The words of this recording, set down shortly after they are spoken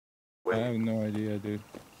Wait. I have no idea, dude.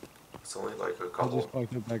 It's only like a I couple. just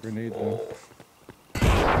fucked up that grenade though.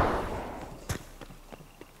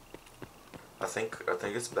 I think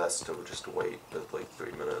it's best to just wait like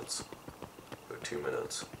 3 minutes or 2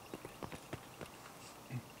 minutes.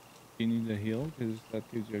 You need to heal because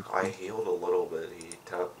that gives you XP. I healed a little bit. He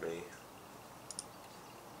tapped me.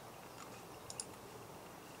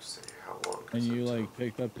 Let's see how long. And you like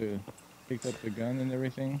picked up the gun and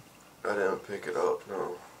everything. I didn't pick it up.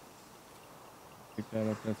 No. Pick that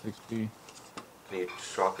up. That's XP. Can you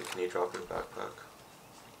drop it? Can you drop your backpack?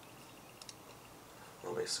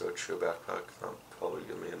 Let me search your backpack. That'll probably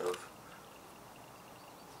give me enough.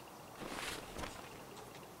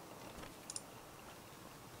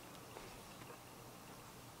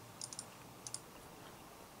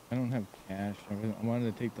 I don't have cash. I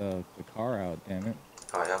wanted to take the car out, damn it.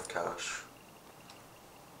 I have cash.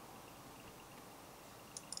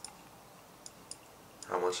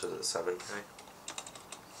 How much is it? 7K?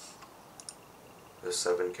 There's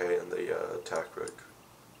 7K in the tack rig.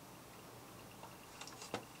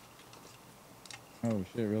 Oh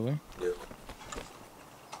shit, really? Yeah.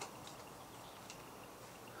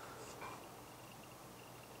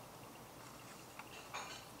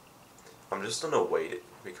 I'm just gonna wait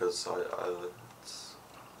because it's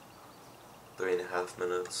 3.5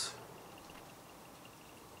 minutes.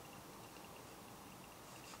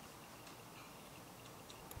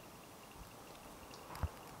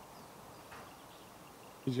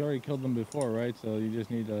 Because you already killed them before, right? So you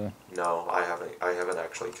just need to... No, I haven't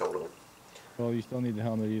actually killed him. Well, you still need the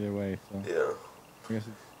helmet either way, so... Yeah. I guess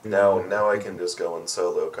it's now I can just go in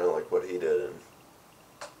solo, kind of like what he did, and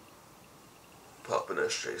pop an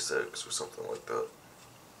SJ6 or something like that.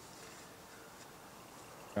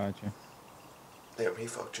 Gotcha. Damn, he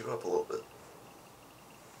fucked you up a little bit.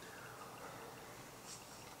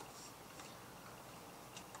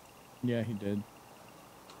 Yeah, he did.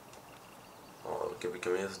 Oh, give me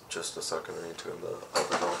just a second. I need to turn the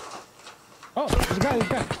oven off. Oh, there's a guy,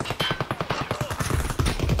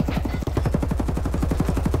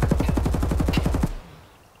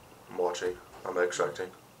 I'm watching. I'm extracting.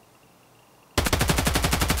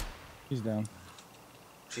 He's down.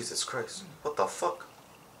 Jesus Christ. What the fuck?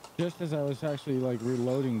 Just as I was actually like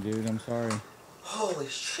reloading, dude. I'm sorry. Holy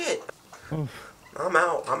shit. Oof. I'm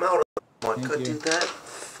out. I Thank could you. do that.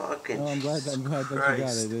 Fucking Oh, I'm glad that you got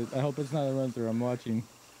it, dude. I hope it's not a run through. I'm watching.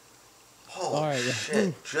 Holy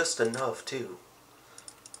shit. Just enough, too.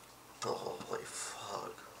 Holy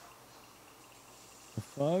fuck. The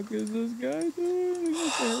fuck is this guy doing?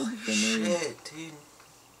 Holy shit, dude.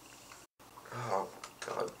 Oh,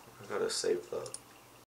 God. I gotta save that.